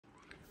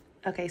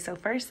Okay, so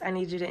first I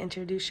need you to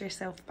introduce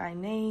yourself by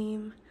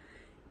name,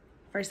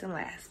 first and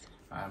last.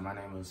 My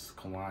name is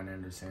Kujuan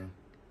Anderson.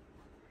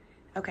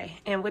 Okay,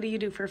 and what do you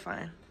do for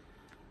fun?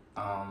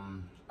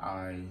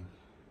 I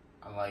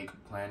like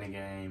playing the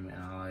game,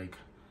 and I like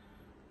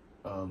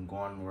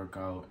going to work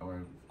out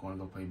or going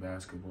to go play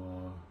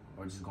basketball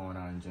or just going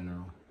out in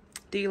general.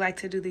 Do you like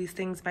to do these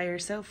things by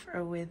yourself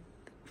or with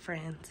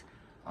friends?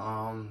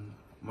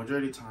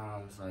 Majority of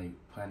times, like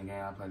playing the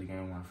game, I play the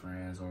game with my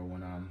friends, or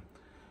when I'm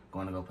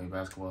going to go play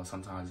basketball,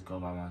 sometimes I go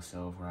by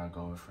myself or I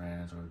go with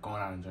friends or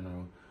going out in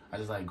general. I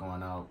just like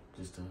going out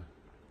just to,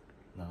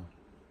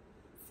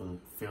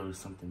 feel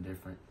something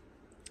different.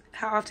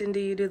 How often do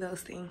you do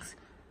those things?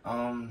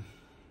 I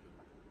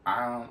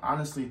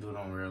honestly do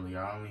them rarely.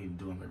 I only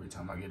do them every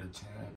time I get a chance.